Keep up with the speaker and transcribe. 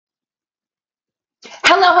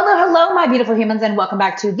Hello, hello, hello, my beautiful humans, and welcome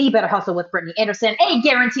back to The Better Hustle with Brittany Anderson, a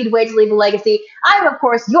guaranteed way to leave a legacy. I'm, of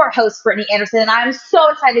course, your host, Brittany Anderson, and I'm so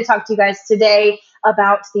excited to talk to you guys today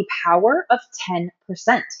about the power of 10%.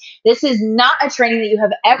 This is not a training that you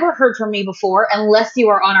have ever heard from me before, unless you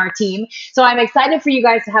are on our team. So I'm excited for you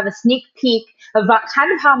guys to have a sneak peek about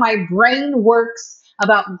kind of how my brain works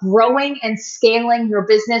about growing and scaling your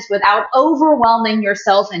business without overwhelming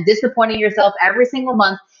yourself and disappointing yourself every single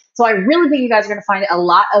month. So I really think you guys are going to find a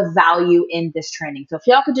lot of value in this training. So if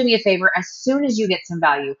y'all could do me a favor, as soon as you get some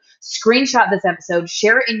value, screenshot this episode,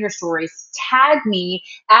 share it in your stories, tag me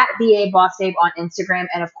at BABossBabe on Instagram,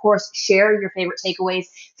 and of course, share your favorite takeaways.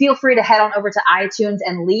 Feel free to head on over to iTunes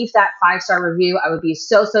and leave that 5-star review. I would be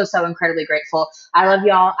so incredibly grateful. I love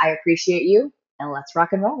y'all. I appreciate you, and let's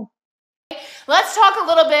rock and roll. Let's talk a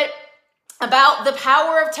little bit about the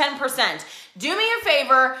power of 10%. Do me a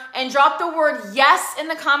favor and drop the word yes in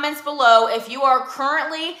the comments below if you are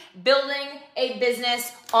currently building a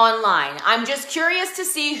business online. I'm just curious to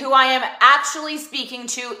see who I am actually speaking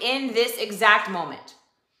to in this exact moment.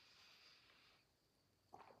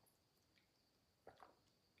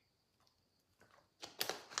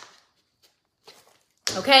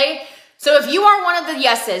 Okay? So if you are one of the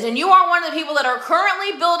yeses and you are one of the people that are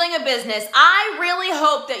currently building a business, I really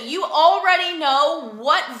hope that you already know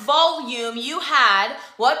what volume you had,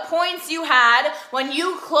 what points you had when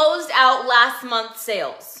you closed out last month's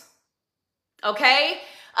sales. Okay?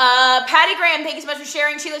 Patty Graham, thank you so much for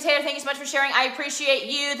sharing. Sheila Taylor, thank you so much for sharing. I appreciate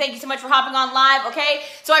you. Thank you so much for hopping on live. Okay?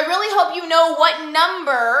 So I really hope you know what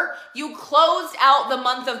number you closed out the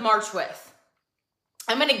month of March with.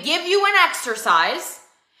 I'm going to give you an exercise.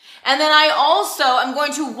 And then I also am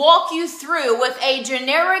going to walk you through with a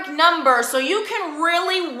generic number so you can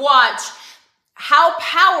really watch how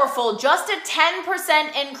powerful just a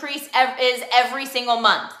 10% increase is every single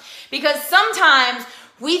month. Because sometimes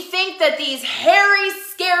we think that these hairy,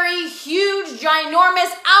 scary, huge,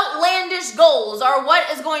 ginormous, outlandish goals are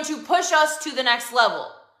what is going to push us to the next level.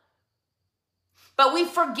 But we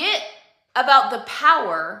forget about the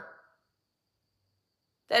power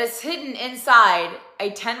that is hidden inside a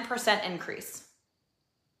 10% increase.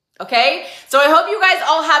 Okay? So I hope you guys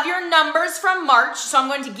all have your numbers from March. So I'm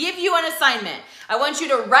going to give you an assignment. I want you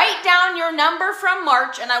to write down your number from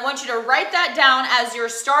March, and I want you to write that down as your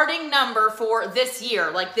starting number for this year,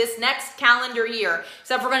 like this next calendar year,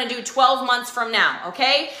 except we're going to do 12 months from now,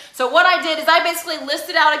 okay? So what I did is I basically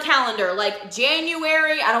listed out a calendar, like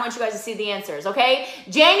January, I don't want you guys to see the answers, okay?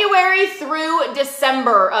 January through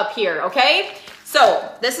December up here, okay? So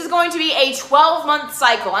this is going to be a 12-month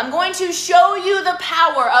cycle. I'm going to show you the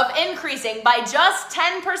power of increasing by just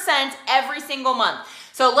 10% every single month.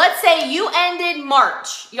 So let's say you ended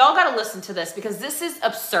March. Y'all got to listen to this because this is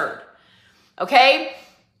absurd. Okay?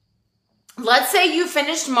 Let's say you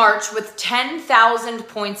finished March with 10,000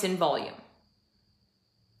 points in volume.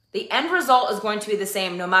 The end result is going to be the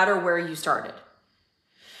same no matter where you started.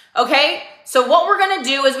 Okay, so what we're going to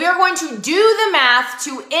do is we are going to do the math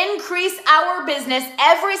to increase our business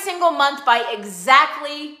every single month by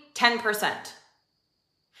exactly 10%.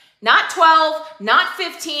 Not 12, not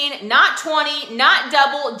 15, not 20, not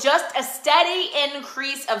double, just a steady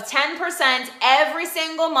increase of 10% every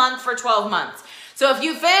single month for 12 months. So if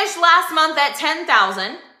you finished last month at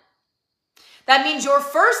 10,000, that means your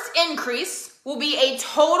first increase will be a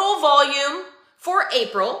total volume for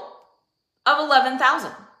April of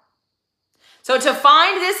 11,000. So to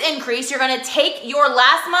find this increase, you're going to take your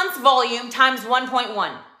last month's volume times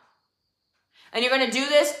 1.1. And you're going to do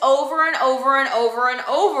this over and over and over and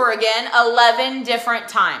over again 11 different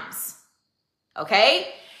times.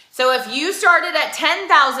 Okay? So if you started at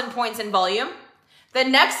 10,000 points in volume, the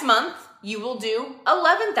next month you will do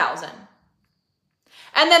 11,000.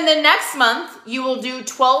 And then the next month you will do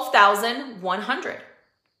 12,100.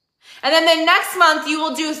 And then the next month you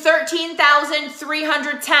will do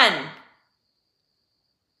 13,310.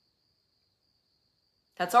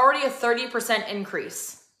 That's already a 30%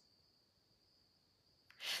 increase.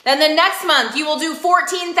 Then the next month, you will do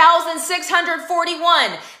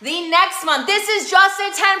 14,641. The next month, this is just a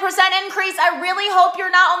 10% increase. I really hope you're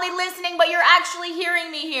not only listening, but you're actually hearing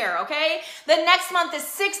me here, okay? The next month is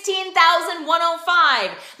 16,105.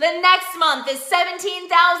 The next month is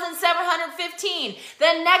 17,715.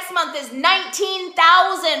 The next month is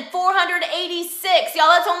 19,486. Y'all,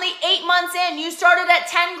 that's only 8 months in. You started at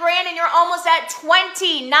 10 grand and you're almost at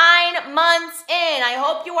 29 months in. I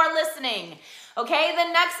hope you are listening. Okay, the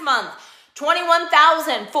next month,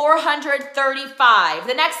 21,435.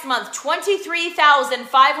 The next month,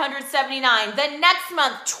 23,579. The next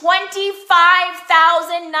month,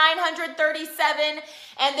 25,937.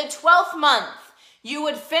 And the 12th month, you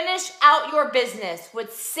would finish out your business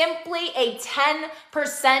with simply a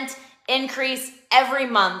 10% increase every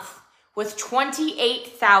month with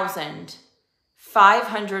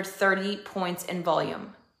 28,530 points in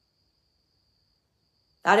volume.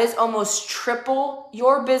 That is almost triple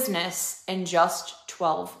your business in just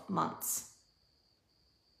 12 months.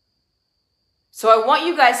 So I want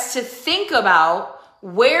you guys to think about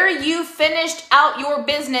where you finished out your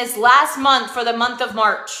business last month for the month of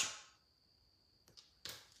March.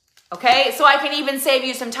 Okay, so I can even save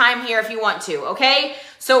you some time here if you want to, okay?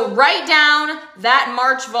 So write down that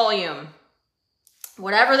March volume.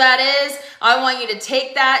 Whatever that is, I want you to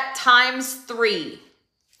take that times 3.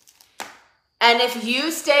 And if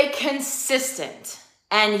you stay consistent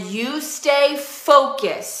and you stay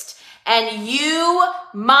focused and you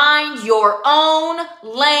mind your own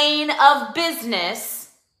lane of business,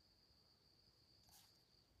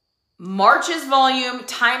 March's volume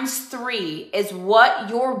times 3 is what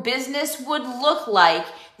your business would look like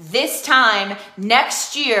this time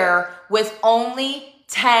next year with only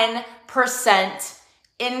 10%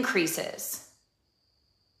 increases.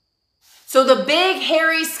 So the big,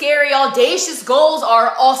 hairy, scary, audacious goals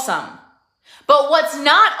are awesome. But what's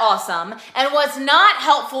not awesome and what's not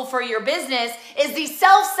helpful for your business is the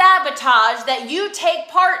self-sabotage that you take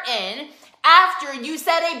part in after you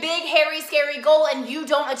set a big, hairy, scary goal and you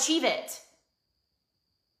don't achieve it.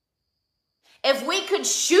 If we could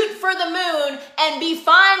shoot for the moon and be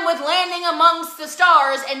fine with landing amongst the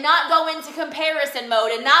stars and not go into comparison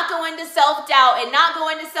mode and not go into self-doubt and not go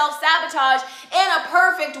into self-sabotage, in a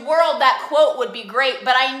perfect world, that quote would be great.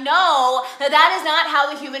 But I know that that is not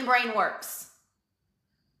how the human brain works.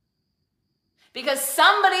 Because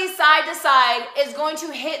somebody side to side is going to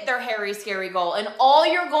hit their hairy, scary goal. And all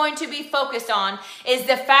you're going to be focused on is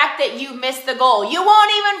the fact that you missed the goal. You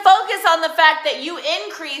won't even focus on the fact that you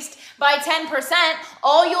increased by 10%.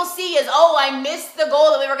 All you'll see is, oh, I missed the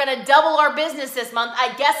goal that we were going to double our business this month.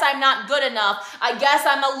 I guess I'm not good enough. I guess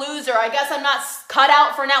I'm a loser. I guess I'm not cut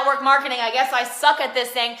out for network marketing. I guess I suck at this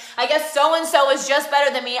thing. I guess so-and-so is just better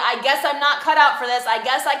than me. I guess I'm not cut out for this. I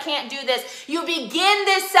guess I can't do this. You begin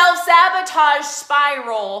this self-sabotage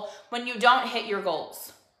spiral when you don't hit your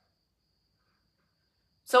goals.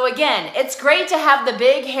 So again, it's great to have the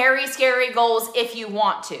big, hairy, scary goals if you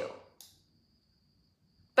want to.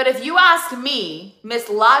 But if you ask me, Miss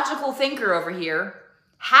Logical Thinker over here,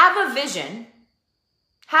 have a vision,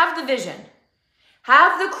 have the vision,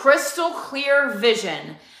 have the crystal clear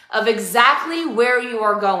vision of exactly where you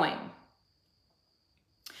are going.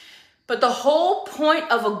 But the whole point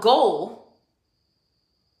of a goal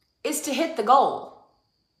is to hit the goal.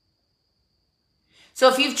 So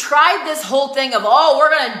if you've tried this whole thing of, oh, we're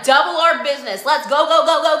going to double our business. Let's go, go,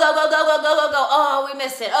 go, go, go, go, go, go, go, go, go. Oh, we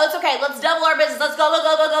missed it. Oh, it's okay. Let's double our business. Let's go, go,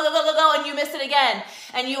 go, go, go, go, go, go, go. And you missed it again.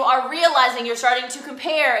 And you are realizing you're starting to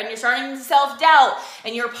compare and you're starting to self-doubt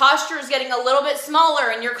and your posture is getting a little bit smaller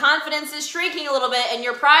and your confidence is shrinking a little bit and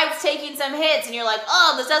your pride's taking some hits and you're like,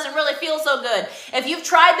 oh, this doesn't really feel so good. If you've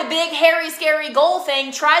tried the big, hairy, scary goal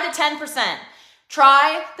thing, try the 10%.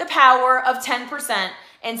 Try the power of 10%.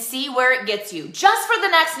 And see where it gets you, just for the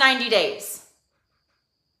next 90 days.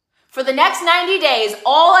 For the next 90 days,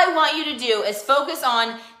 all I want you to do is focus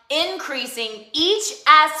on increasing each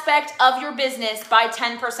aspect of your business by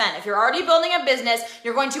 10%. If you're already building a business,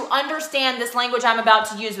 you're going to understand this language I'm about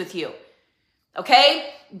to use with you.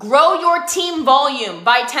 Okay? Grow your team volume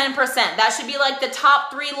by 10%. That should be like the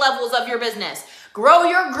top 3 levels of your business. Grow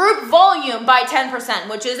your group volume by 10%,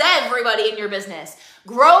 which is everybody in your business.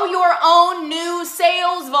 Grow your own new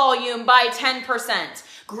sales volume by 10%.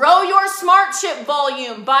 Grow your SmartShip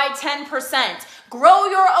volume by 10%. Grow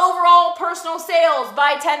your overall personal sales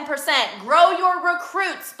by 10%. Grow your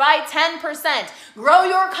recruits by 10%. Grow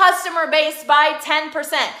your customer base by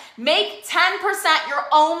 10%. Make 10% your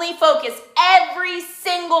only focus every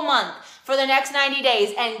single month for the next 90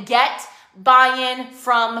 days and get buy-in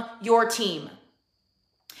from your team.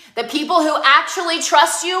 The people who actually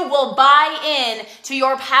trust you will buy in to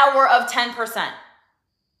your power of 10%.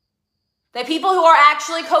 The people who are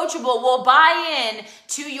actually coachable will buy in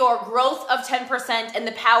to your growth of 10% and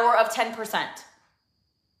the power of 10%.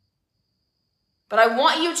 But I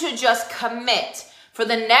want you to just commit for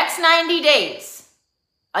the next 90 days.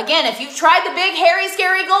 Again, if you've tried the big, hairy,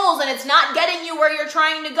 scary goals and it's not getting you where you're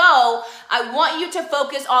trying to go, I want you to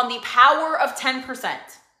focus on the power of 10%.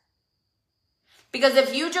 Because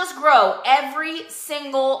if you just grow every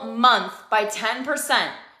single month by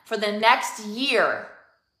 10% for the next year,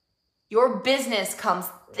 your business comes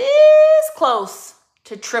this close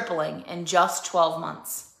to tripling in just 12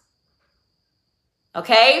 months.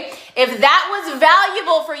 Okay? If that was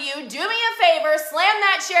valuable for you, do me a favor, slam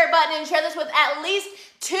that share button and share this with at least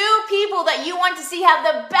 2 people that you want to see have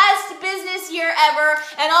the best business year ever.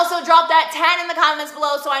 And also drop that 10 in the comments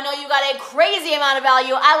below so I know you got a crazy amount of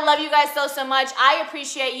value. I love you guys so much. I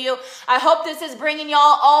appreciate you. I hope this is bringing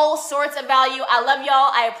y'all all sorts of value. I love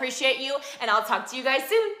y'all. I appreciate you. And I'll talk to you guys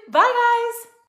soon. Bye, guys.